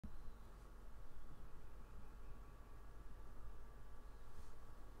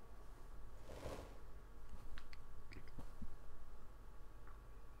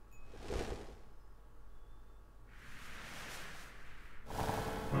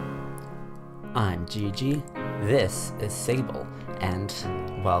I'm Gigi, this is Sable, and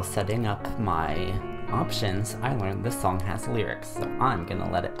while setting up my options, I learned this song has lyrics, so I'm gonna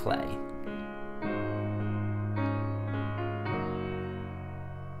let it play.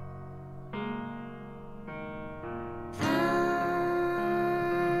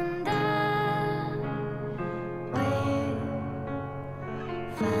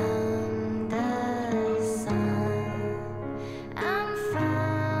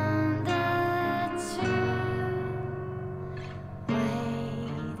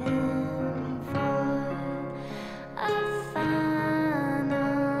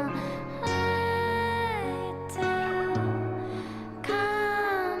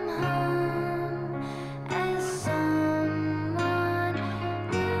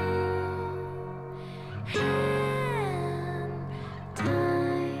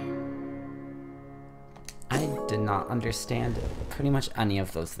 Did not understand pretty much any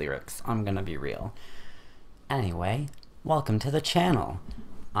of those lyrics, I'm gonna be real. Anyway, welcome to the channel.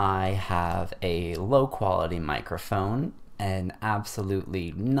 I have a low quality microphone, an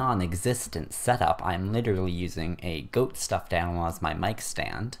absolutely non-existent setup. I'm literally using a goat stuffed animal as my mic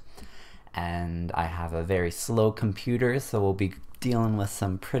stand, and I have a very slow computer, so we'll be dealing with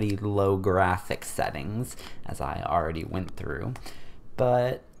some pretty low graphic settings, as I already went through.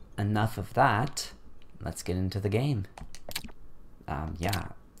 But enough of that. Let's get into the game. Yeah,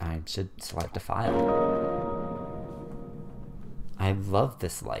 I should select a file. I love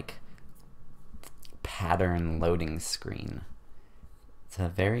this, like, pattern loading screen. It's a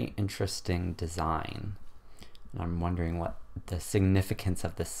very interesting design. And I'm wondering what the significance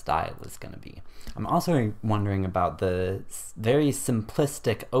of this style is going to be. I'm also wondering about the very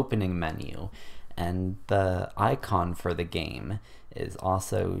simplistic opening menu, and the icon for the game is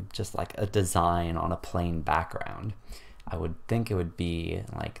also just like a design on a plain background. I would think it would be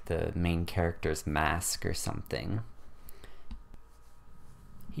like the main character's mask or something.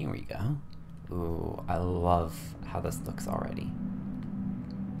 Here we go. Ooh, I love how this looks already.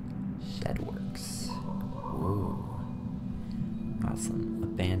 Shedworks. Ooh. Got some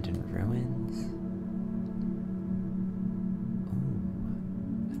abandoned ruins.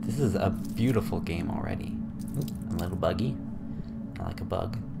 Ooh. This is a beautiful game already. Ooh, a little buggy. I like a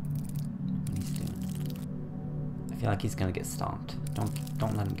bug. What he's doing. I feel like he's gonna get stomped.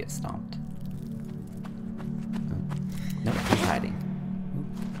 Don't let him get stomped. Ooh. Nope, he's hiding. Ooh.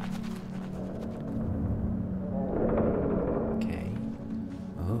 Okay.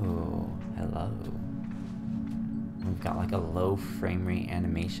 Oh, hello. We've got like a low frame rate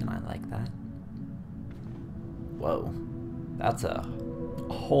animation. I like that. Whoa, that's a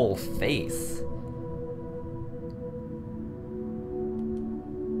whole face.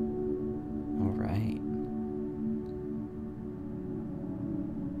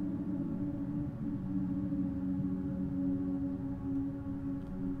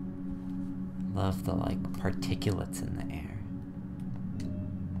 Love the like particulates in the air.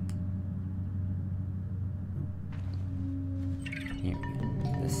 Here we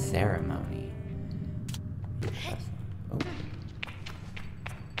go. The ceremony. Oh.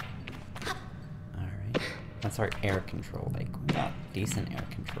 Alright. That's our air control. Like, we got decent air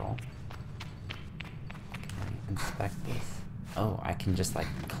control. Can I inspect this? Oh, I can just like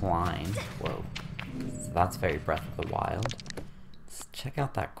climb. Whoa. So that's very Breath of the Wild. Check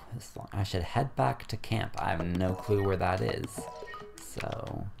out that quest line. I should head back to camp. I have no clue where that is.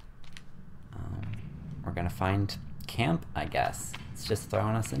 So, we're gonna find camp, I guess. It's just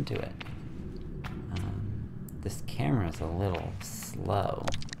throwing us into it. This camera's a little slow.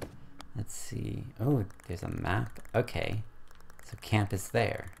 Let's see. Oh, there's a map. Okay. So camp is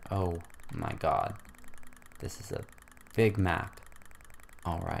there. Oh my god. This is a big map.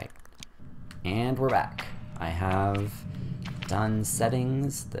 Alright. And we're back. I have done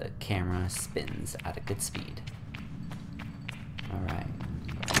settings. The camera spins at a good speed. Alright.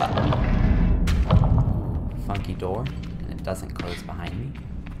 Ooh, funky door, and it doesn't close behind me.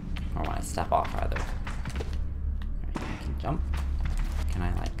 Or when I step off, rather. Alright, I can jump. Can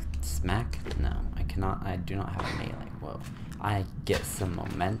I, like, smack? No, I cannot. I do not have a melee. Whoa. I get some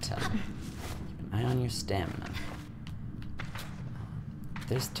momentum. Keep an eye on your stamina.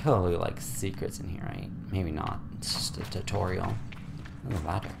 There's totally, like, secrets in here, right? Maybe not. It's just a tutorial. Oh, a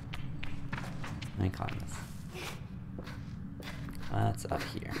ladder. Let me climb this. What's up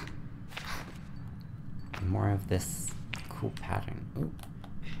here? More of this cool pattern. Ooh.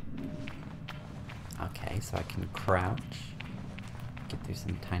 Okay, so I can crouch. Get through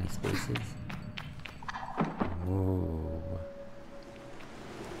some tiny spaces. Ooh.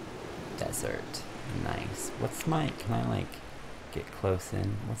 Desert. Nice. What's my... Can I, like... get close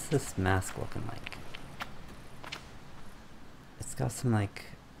in. What's this mask looking like? It's got some, like,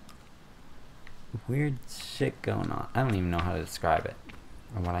 weird shit going on. I don't even know how to describe it,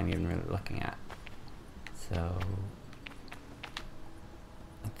 or what I'm even really looking at. So,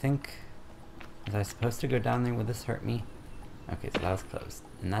 I think, was I supposed to go down there? Would this hurt me? Okay, so that was closed,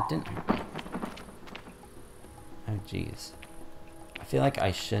 and that didn't hurt me. Oh, jeez. I feel like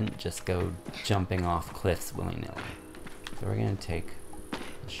I shouldn't just go jumping off cliffs willy-nilly. So we're gonna take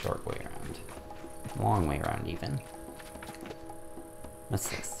the short way around. Long way around, even. What's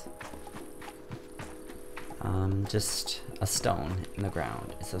this? Just a stone in the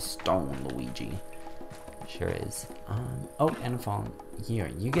ground. It's a stone, Luigi. Sure is. Oh, and a fallen. Here,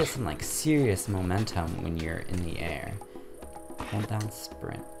 you get some, like, serious momentum when you're in the air. Hold down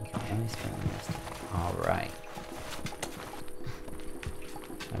sprint. You can only sprint when you're stuck. Alright.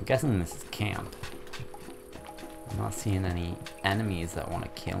 I'm guessing this is camp. I'm not seeing any enemies that want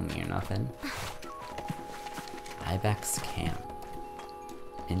to kill me or nothing. Ibex camp.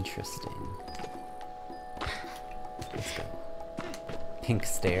 Interesting. Let's go. Pink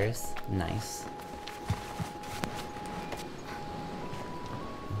stairs. Nice.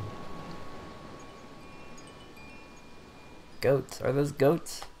 Goats. Are those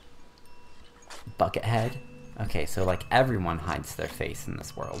goats? Buckethead? Okay, so like everyone hides their face in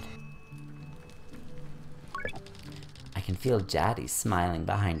this world. I can feel Jaddy smiling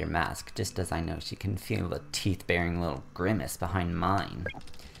behind her mask, just as I know she can feel the teeth-baring little grimace behind mine.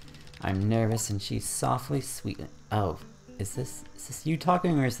 I'm nervous and she's softly sweet. Oh, is this you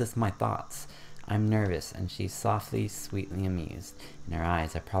talking or is this my thoughts? I'm nervous and she's softly, sweetly amused. In her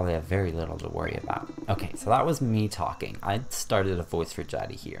eyes, I probably have very little to worry about. Okay, so that was me talking. I started a voice for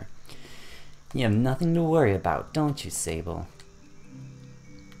Jaddy here. You have nothing to worry about, don't you, Sable?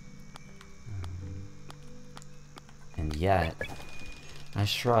 And yet, I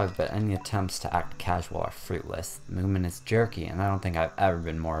shrug, but any attempts to act casual are fruitless. The movement is jerky, and I don't think I've ever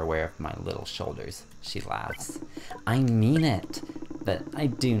been more aware of my little shoulders. She laughs. I mean it, but I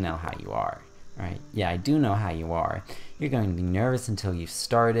do know how you are. Right? Yeah, I do know how you are. You're going to be nervous until you've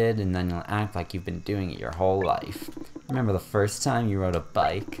started, and then you'll act like you've been doing it your whole life. Remember the first time you rode a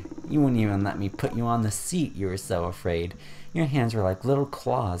bike? You wouldn't even let me put you on the seat, you were so afraid. Your hands were like little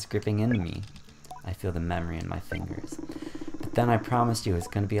claws gripping into me. I feel the memory in my fingers. But then I promised you it was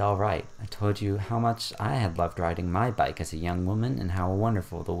going to be alright. I told you how much I had loved riding my bike as a young woman, and how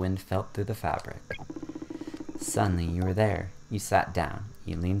wonderful the wind felt through the fabric. Suddenly you were there. You sat down.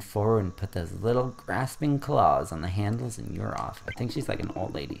 You leaned forward and put those little grasping claws on the handles, and you were off. I think she's like an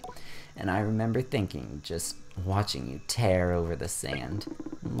old lady. And I remember thinking, just watching you tear over the sand.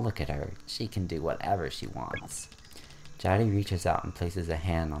 Look at her. She can do whatever she wants. Jaddy reaches out and places a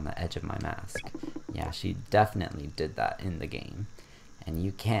hand on the edge of my mask. Yeah, she definitely did that in the game. And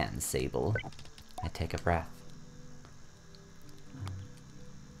you can, Sable. I take a breath.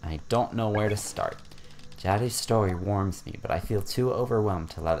 I don't know where to start. Jaddy's story warms me, but I feel too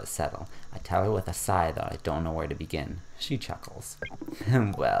overwhelmed to let it settle. I tell her with a sigh that I don't know where to begin. She chuckles.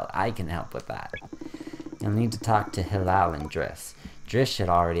 Well, I can help with that. You'll need to talk to Hilal and Driss. Driss should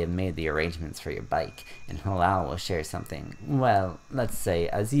already have made the arrangements for your bike, and Hilal will share something, well, let's say,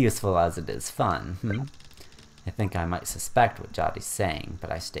 as useful as it is fun, I think I might suspect what Jaddy's saying,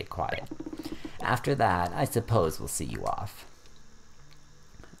 but I stay quiet. After that, I suppose we'll see you off.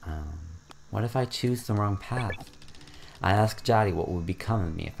 What if I choose the wrong path? I ask Jaddy what would become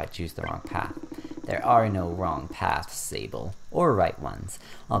of me if I choose the wrong path. There are no wrong paths, Sable, or right ones.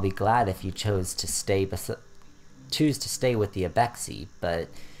 I'll be glad if you choose to stay with the Abexi, but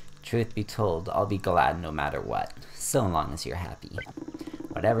truth be told, I'll be glad no matter what, so long as you're happy.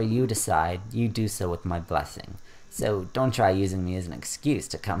 Whatever you decide, you do so with my blessing. So don't try using me as an excuse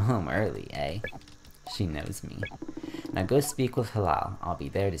to come home early, eh? She knows me. Now go speak with Hilal. I'll be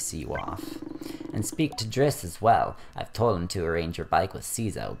there to see you off. And speak to Driss as well. I've told him to arrange your bike with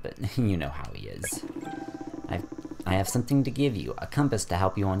Cizo, but you know how he is. I have something to give you, a compass to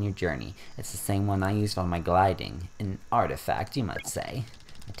help you on your journey. It's the same one I used on my gliding. An artifact, you might say.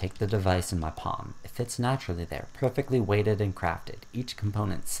 I take the device in my palm. It fits naturally there, perfectly weighted and crafted. Each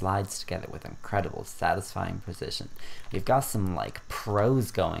component slides together with incredible, satisfying precision. We've got some, like,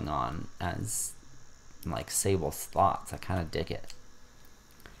 pros going on as, like, Sable's thoughts. I kind of dig it.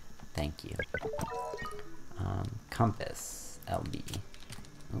 Thank you. Compass. LB.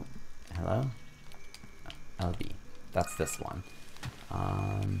 Oh, hello? LB. That's this one.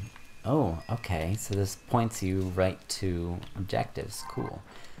 Oh, okay. So this points you right to objectives. Cool.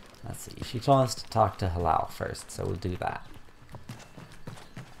 Let's see. She told us to talk to Hilal first, so we'll do that.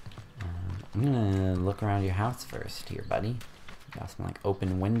 I'm gonna look around your house first here, buddy. Got some like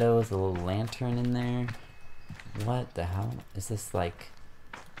open windows, a little lantern in there. What the hell? Is this like...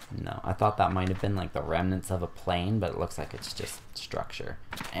 No, I thought that might have been like the remnants of a plane, but it looks like it's just structure.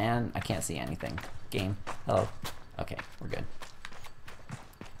 And I can't see anything. Game. Hello. Okay, we're good.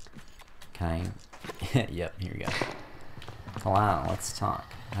 Can I... Yep, here we go. Hello, let's talk.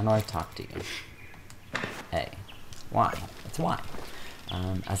 How do I talk to you? Hey. Why? It's why.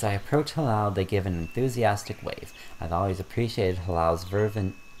 As I approach Halal, they give an enthusiastic wave. I've always appreciated Halal's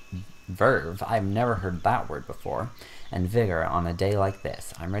verve, I've never heard that word before, and vigor on a day like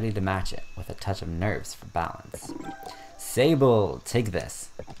this. I'm ready to match it, with a touch of nerves for balance. Sable, take this.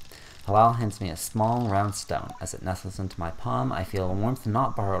 Halal hands me a small, round stone. As it nestles into my palm, I feel a warmth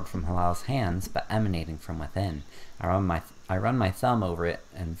not borrowed from Halal's hands, but emanating from within. I run my thumb over it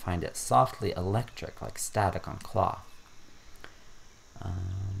and find it softly electric, like static on cloth.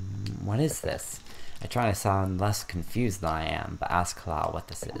 What is this? I try to sound less confused than I am, but ask Halal what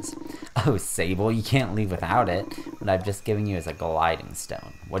this is. Oh, Sable, you can't leave without it. What I've just given you is a gliding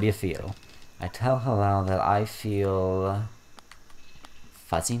stone. What do you feel? I tell Halal that I feel...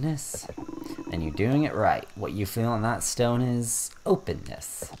 fuzziness? Then you're doing it right. What you feel on that stone is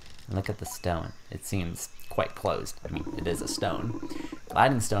openness. Look at the stone. It seems quite closed. I mean, it is a stone.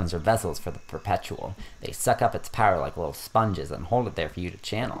 Gliding stones are vessels for the perpetual. They suck up its power like little sponges and hold it there for you to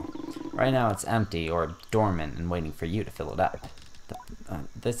channel. Right now it's empty or dormant and waiting for you to fill it up.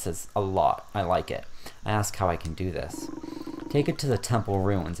 This is a lot. I like it. I ask how I can do this. Take it to the temple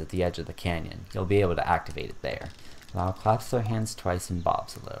ruins at the edge of the canyon. You'll be able to activate it there. Lau claps their hands twice and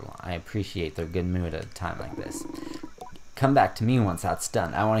bobs a little. I appreciate their good mood at a time like this. Come back to me once that's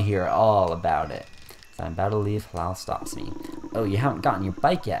done. I want to hear all about it. As I'm about to leave, Halal stops me. Oh, you haven't gotten your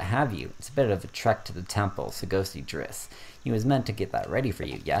bike yet, have you? It's a bit of a trek to the temple, so go see Driss. He was meant to get that ready for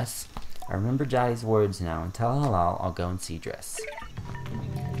you, yes? I remember Jai's words now, and tell Halal I'll go and see Driss.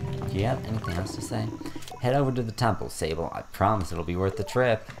 Do you have anything else to say? Head over to the temple, Sable. I promise it'll be worth the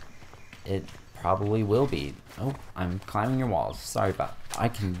trip. It probably will be. Oh, I'm climbing your walls. Sorry about... I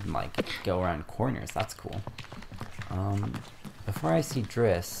can, like, go around corners. That's cool. Before I see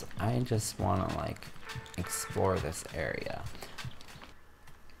Driss, I just want to, like, explore this area.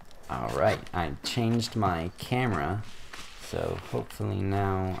 Alright, I changed my camera, so hopefully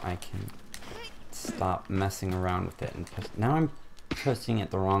now I can stop messing around with it. And now I'm pushing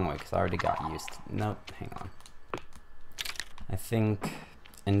it the wrong way because I already got used to... Nope, hang on. I think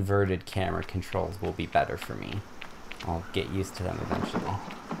inverted camera controls will be better for me. I'll get used to them eventually.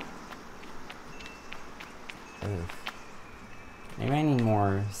 Oof. Maybe I need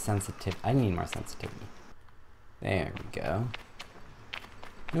more sensitivity. I need more sensitivity. There we go.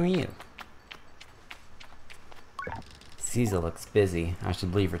 Who are you? Caesar looks busy. I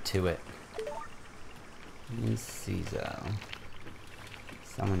should leave her to it. Caesar.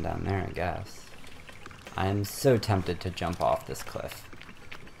 Someone down there, I guess. I am so tempted to jump off this cliff.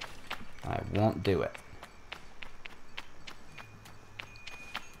 I won't do it.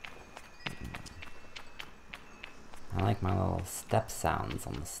 I like my little step sounds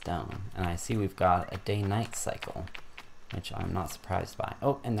on the stone. And I see we've got a day-night cycle, which I'm not surprised by.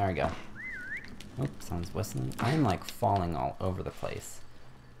 Oh, and there we go. Oh, someone's whistling. I'm like falling all over the place.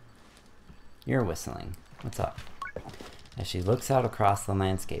 You're whistling. What's up? As she looks out across the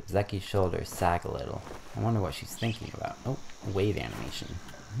landscape, Zeki's shoulders sag a little. I wonder what she's thinking about. Oh, a wave animation.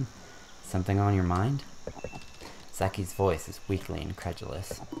 Something on your mind? Zeki's voice is weakly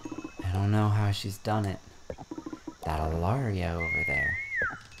incredulous. I don't know how she's done it. That Ilaria over there.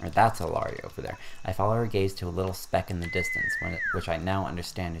 Or that's Ilaria over there. I follow her gaze to a little speck in the distance, which I now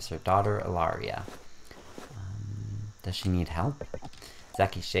understand is her daughter, Ilaria. Does she need help?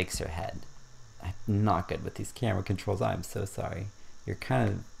 Zeki shakes her head. I'm not good with these camera controls. I'm so sorry. You're kind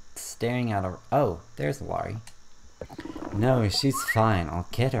of staring at her. Oh, there's Ilaria. No, she's fine. I'll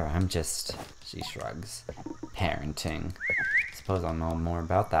get her. I'm just... She shrugs. Parenting. Suppose I'll know more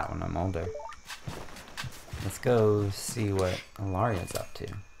about that when I'm older. Let's go see what Ilaria's up to.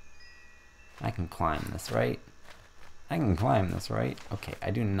 I can climb this, right? I can climb this, right? Okay,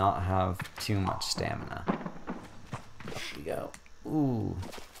 I do not have too much stamina. Up we go. Ooh.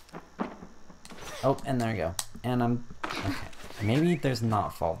 Oh, and there we go. And I'm... Okay. Maybe there's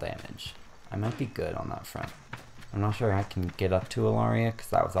not fall damage. I might be good on that front. I'm not sure I can get up to Ilaria, because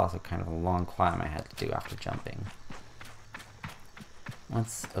that was also kind of a long climb I had to do after jumping.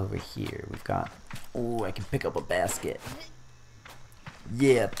 What's over here? We've got... Oh, I can pick up a basket.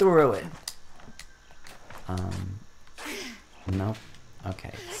 Yeah, throw it! Nope.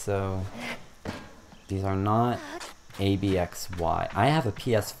 Okay, so... These are not ABXY. I have a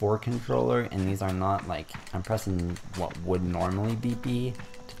PS4 controller, and these are not like, I'm pressing what would normally be B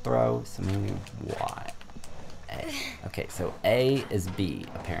to throw, so maybe Y. A. Okay, so A is B,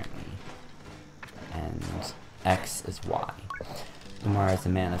 apparently. And X is Y. Umar is a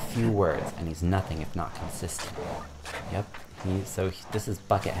man of few words, and he's nothing if not consistent. Yep, this is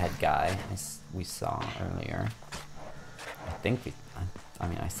Buckethead guy we saw earlier. I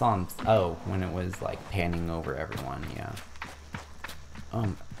mean, I saw him, when it was like panning over everyone, yeah.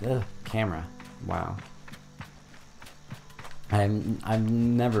 Camera, wow. I've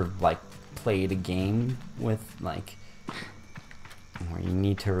never like played a game with like, where you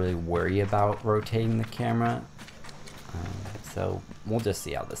need to really worry about rotating the camera. So we'll just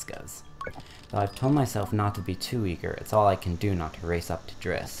see how this goes. Though I've told myself not to be too eager, it's all I can do not to race up to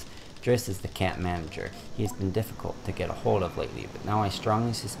Driss. Driss is the camp manager. He's been difficult to get a hold of lately, but now I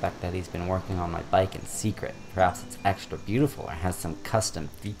strongly suspect that he's been working on my bike in secret. Perhaps it's extra beautiful or has some custom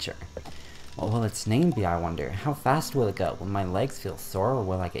feature. What will its name be, I wonder? How fast will it go? Will my legs feel sore or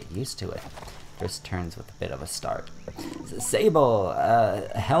will I get used to it? Driss turns with a bit of a start. Sable,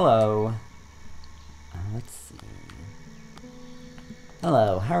 hello. Let's see.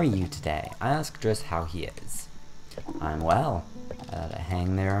 Hello, how are you today? I ask Driss how he is. I'm well.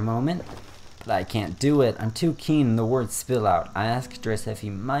 Hang there a moment. But I can't do it. I'm too keen the words spill out. I ask Driss if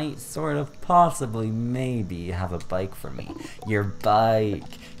he might, sort of, possibly, maybe, have a bike for me. Your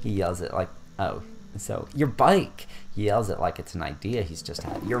bike! He yells it like, your bike! He yells it like it's an idea he's just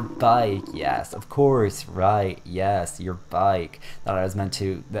had. Your bike, yes, of course, right, yes, your bike. That I was meant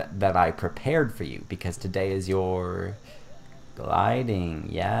to, that I prepared for you, because today is your... gliding,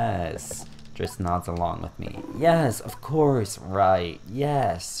 yes. Driss nods along with me. Yes, of course, right,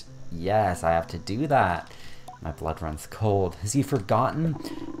 yes, I have to do that. My blood runs cold. Has he forgotten?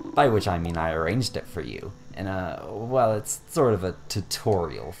 By which I mean I arranged it for you. And, well, it's sort of a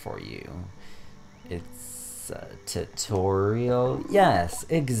tutorial for you. It's a tutorial? Yes,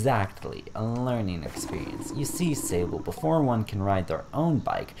 exactly. A learning experience. You see, Sable, before one can ride their own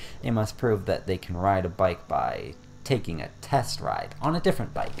bike, they must prove that they can ride a bike by taking a test ride on a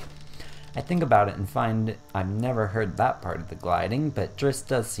different bike. I think about it and find I've never heard that part of the gliding, but Driss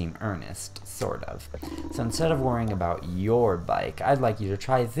does seem earnest, sort of. So instead of worrying about your bike, I'd like you to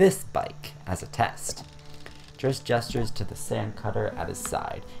try this bike as a test. Driss gestures to the sand cutter at his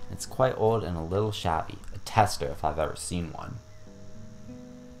side. It's quite old and a little shabby. A tester if I've ever seen one.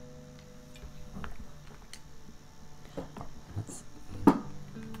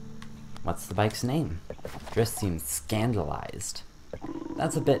 What's the bike's name? Driss seems scandalized.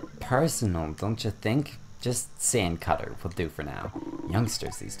 That's a bit personal, don't you think? Just sand cutter will do for now.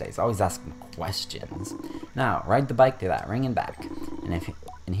 Youngsters these days always asking questions. Now, ride the bike to that ring and back.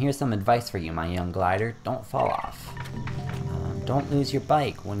 And here's some advice for you, my young glider. Don't fall off. Don't lose your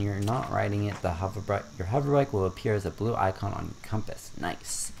bike. When you're not riding it, your hover bike will appear as a blue icon on your compass.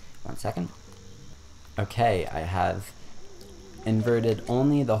 Nice. 1 second. Okay, I have inverted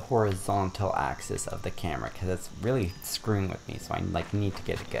only the horizontal axis of the camera because it's really screwing with me, so I need to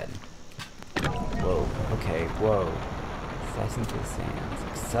get it good. Whoa, okay, whoa. Slicing through the sands.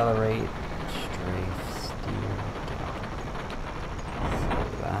 Accelerate, strafe, steer,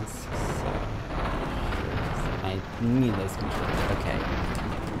 down. So that's I need those controls. Okay.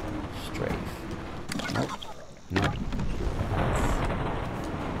 Strafe. Nope. Nope.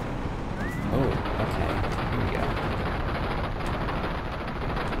 Oh, okay. Here we go.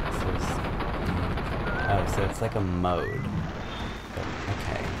 So it's like a mode.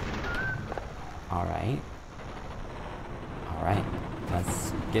 Okay. Alright. Alright.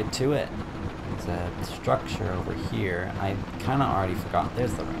 Let's get to it. There's a structure over here. I kind of already forgot.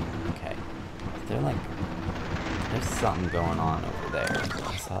 There's the ring. Okay. There's something going on over there.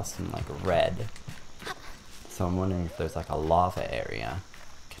 I saw some like red. So I'm wondering if there's like a lava area.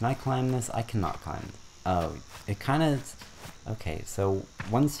 Can I climb this? I cannot climb. Oh, it kind of... Okay, so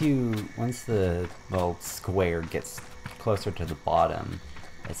once the little square gets closer to the bottom,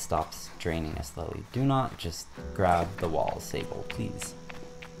 it stops draining us slowly. Do not just grab the wall, Sable, please.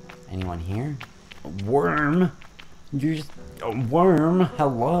 Anyone here? A worm? You're just a worm?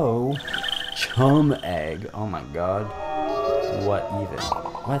 Hello? Chum egg. Oh my god. What even?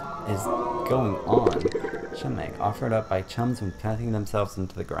 What is going on? Chum egg, offered up by chums when planting themselves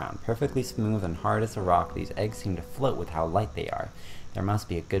into the ground. Perfectly smooth and hard as a rock, these eggs seem to float with how light they are. There must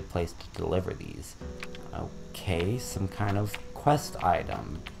be a good place to deliver these. Okay, some kind of quest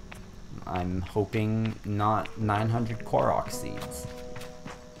item. I'm hoping not 900 Korok seeds.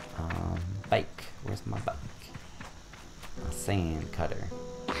 Bike. Where's my bike? A sand cutter.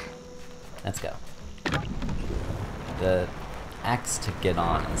 Let's go. the X to get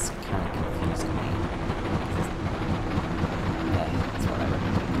on is kind of confusing me. Yeah, it's whatever.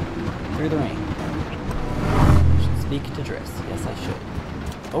 Through the rain. I should speak to Driss. Yes, I should.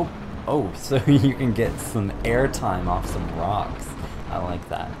 Oh, so you can get some airtime off some rocks. I like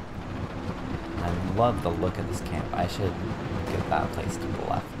that. I love the look of this camp. I should get that place to the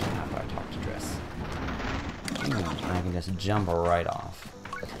left after I talk to Driss. I can just jump right off.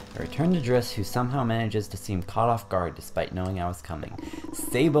 I return to Driss, who somehow manages to seem caught off guard despite knowing I was coming.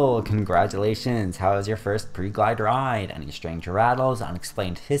 Sable, congratulations! How was your first pre-glide ride? Any strange rattles,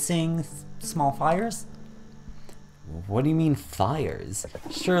 unexplained hissing, small fires? What do you mean fires?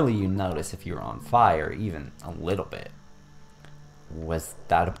 Surely you notice if you were on fire, even a little bit. Was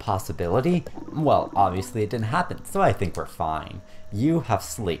that a possibility? Well, obviously it didn't happen, so I think we're fine. You have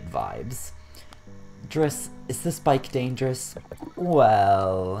Slate vibes. Driss, is this bike dangerous?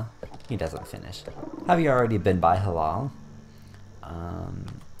 Well... He doesn't finish. Have you already been by Halal?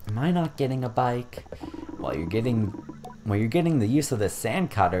 Am I not getting a bike? Well, you're getting the use of this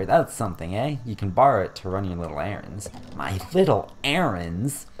sand cutter, that's something, eh? You can borrow it to run your little errands. My little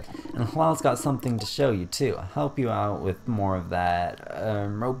errands? And Halal's got something to show you, too. I'll help you out with more of that,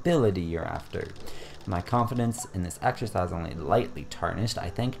 mobility you're after. My confidence in this exercise only lightly tarnished. I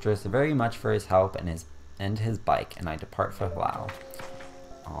thank Driss very much for his help and his bike, and I depart for Halal.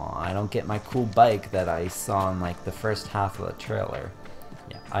 Aw, I don't get my cool bike that I saw in, like, the first half of the trailer.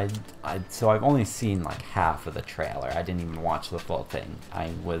 Yeah, so I've only seen, like, half of the trailer. I didn't even watch the full thing.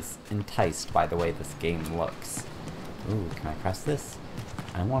 I was enticed by the way this game looks. Ooh, can I press this?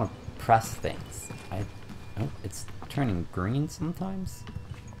 I want to press things. Oh, it's turning green sometimes?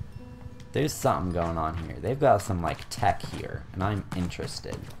 There's something going on here. They've got some, like, tech here, and I'm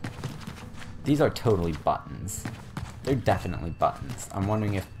interested. These are totally buttons. They're definitely buttons. I'm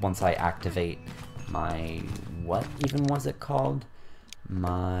wondering if once I activate my... what even was it called?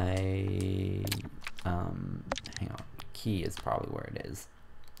 My... hang on. Key is probably where it is.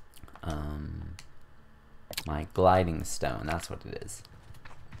 My gliding stone, that's what it is.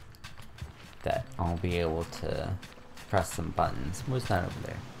 That I'll be able to press some buttons. What's that over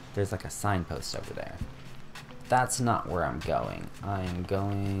there? There's like a signpost over there. That's not where I'm going. I'm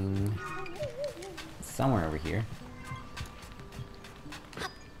going somewhere over here.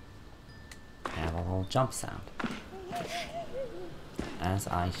 I have a little jump sound. As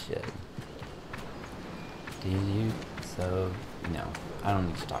I should. Did you? So, no. I don't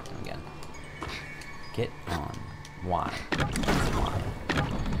need to talk to him again. Get on. Why? Why?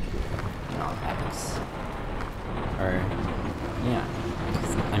 No, X. Or, yeah.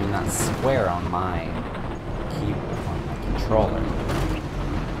 I mean, that's square on my on my controller.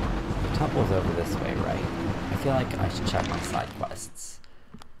 The temple's over this way, right? I feel like I should check my side quests.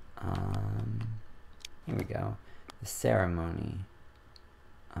 Here we go. The ceremony.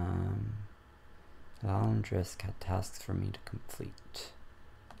 Halal and Driss had tasks for me to complete.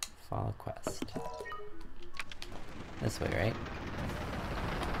 Follow quest. This way, right?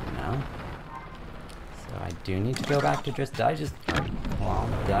 No? So I do need to go back to Driss. Did I just... well,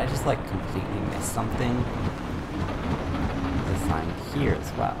 did I just, like, completely miss something? There's a sign here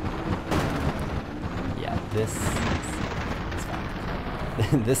as well. Yeah, this... it's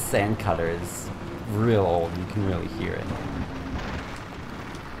fine. This sand cutter is real old. You can really hear it.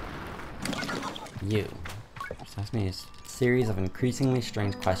 You. Just ask me a series of increasingly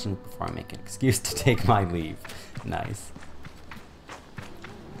strange questions before I make an excuse to take my leave. Nice.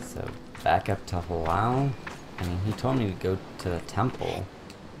 So, back up to Halal. I mean, he told me to go to the temple,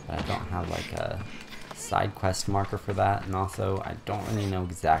 but I don't have like a side quest marker for that, and also I don't really know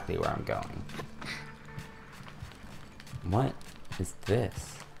exactly where I'm going. What is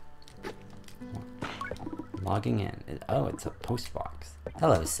this? Logging in. Oh, it's a post box.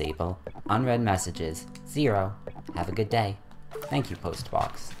 Hello, Sable. Unread messages. 0. Have a good day. Thank you, post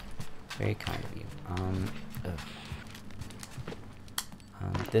box. Very kind of you.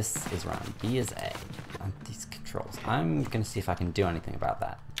 This is run. B is A. These controls. I'm gonna see if I can do anything about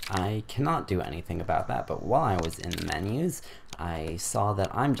that. I cannot do anything about that, but while I was in the menus, I saw that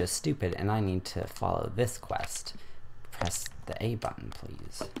I'm just stupid and I need to follow this quest. Press the A button,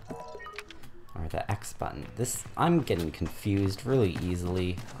 please. Or the X button. I'm getting confused really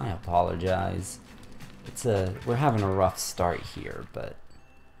easily. I apologize. We're having a rough start here, but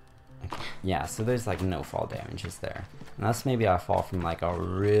yeah, so there's like no fall damage, is there? Unless maybe I fall from like a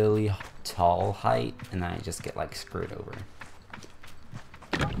really tall height and then I just get like screwed over.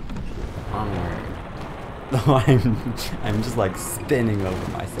 Onward. Oh, I'm just like spinning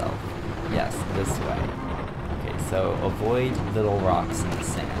over myself. Yes, this way. Okay, so avoid little rocks in the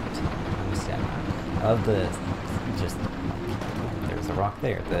sand. I understand that. I love the just, there's a rock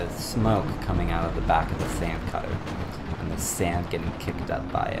there. The smoke coming out of the back of the sand cutter, and the sand getting kicked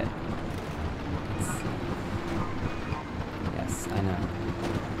up by it. Yes, I know.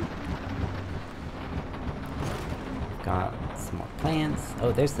 We've got some more plants.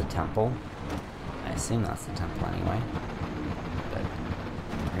 Oh, there's the temple. I assume that's the temple anyway. But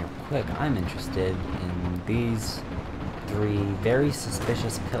real quick, I'm interested in these 3 very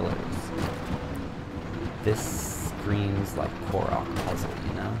suspicious pillars. This screams like Korok puzzle,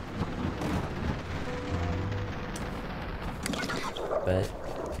 you know? But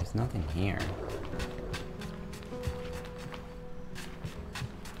there's nothing here.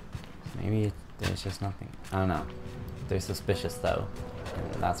 Maybe there's just nothing. I don't know. They're suspicious though,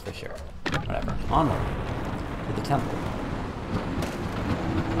 and that's for sure. Whatever. Onward to the temple.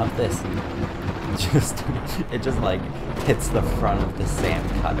 Up this, and it just like hits the front of the sand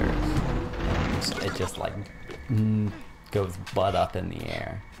cutter. And it just like goes butt up in the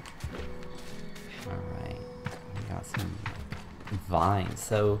air. Alright, we got some vines.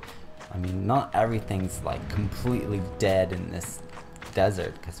 So, I mean, not everything's like completely dead in this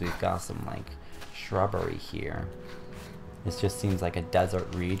desert, because we've got some like shrubbery here. This just seems like a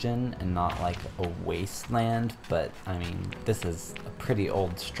desert region and not like a wasteland, but I mean, this is a pretty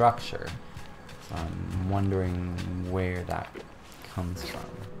old structure, so I'm wondering where that comes from.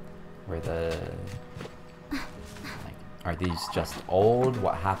 Where the, like, are these just old?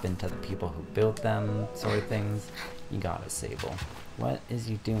 What happened to the people who built them, sort of things? You got it, Sable. What is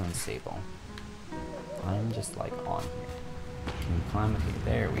you doing, Sable? I'm just like on here. Can you climb up here?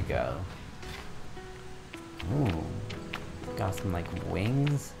 There we go. Ooh. Got some like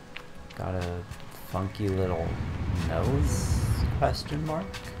wings. Got a funky little nose? Question mark?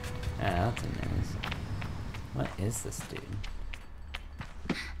 Yeah, that's a nose. What is this dude?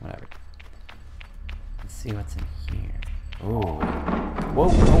 Whatever. Let's see what's in here. Ooh. Whoa,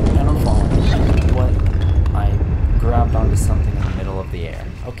 oh, and I'm falling. What? I grabbed onto something in the middle of the air.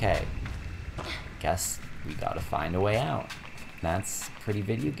 Okay. Guess we gotta find a way out. That's pretty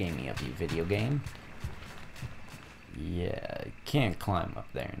video gamey of you, video game. Yeah, can't climb up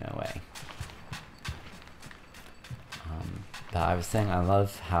there, no way. But I was saying, I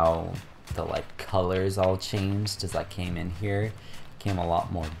love how the like colors all changed as I came in here. Came a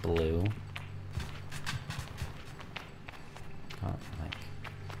lot more blue. Got like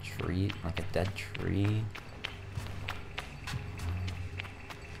tree, like a dead tree.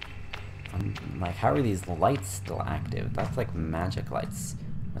 I'm like, how are these lights still active? That's like magic lights.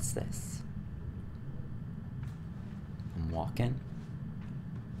 What's this? I'm walking.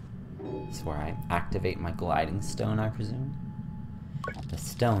 This is where I activate my gliding stone, I presume. The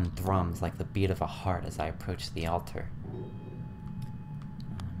stone thrums like the beat of a heart as I approach the altar.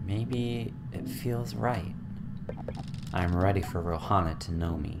 Maybe it feels right. I'm ready for Rohana to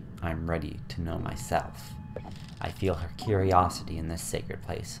know me. I'm ready to know myself. I feel her curiosity in this sacred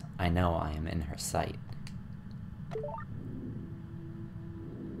place. I know I am in her sight.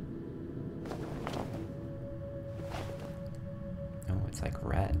 Oh, it's like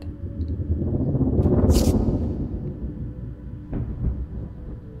red.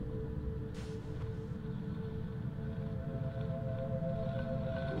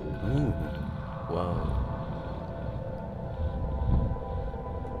 Ooh, whoa.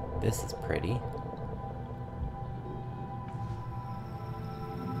 This is pretty.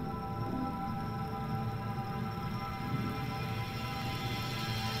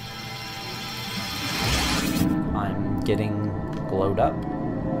 I'm getting glowed up.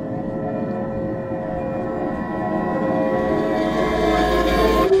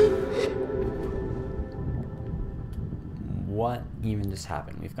 What even just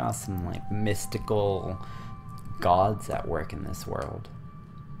happened? We've got some like mystical gods at work in this world.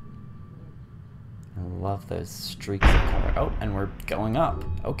 I love those streaks of color. Oh, and we're going up.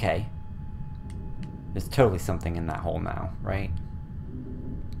 Okay. There's totally something in that hole now, right?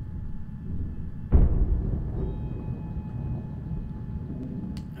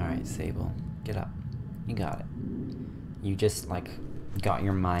 Alright, Sable. Get up. You got it. You just, like, got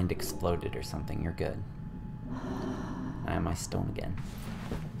your mind exploded or something. You're good. I am my stone again.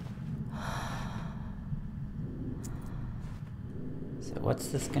 So what's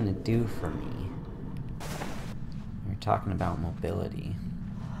this gonna do for me? We're talking about mobility.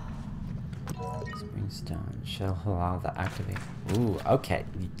 Springstone. Shall allow the activate. Ooh, okay.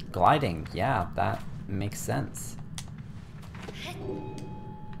 Gliding. Yeah, that makes sense.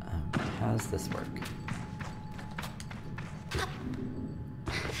 How does this work?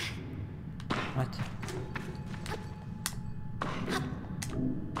 What?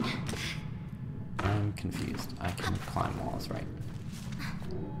 I'm confused. I cannot climb walls, right?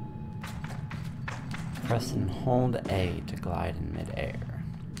 Press and hold A to glide in midair.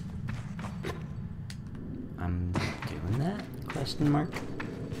 I'm doing that? Question mark?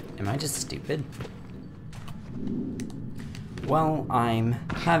 Am I just stupid? Well, I'm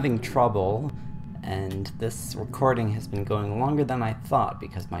having trouble, and this recording has been going longer than I thought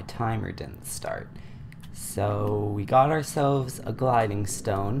because my timer didn't start. So we got ourselves a gliding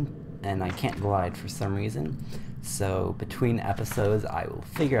stone, and I can't glide for some reason. So between episodes, I will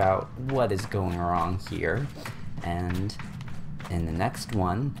figure out what is going wrong here, and in the next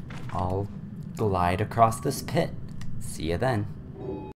one, I'll glide across this pit. See ya then.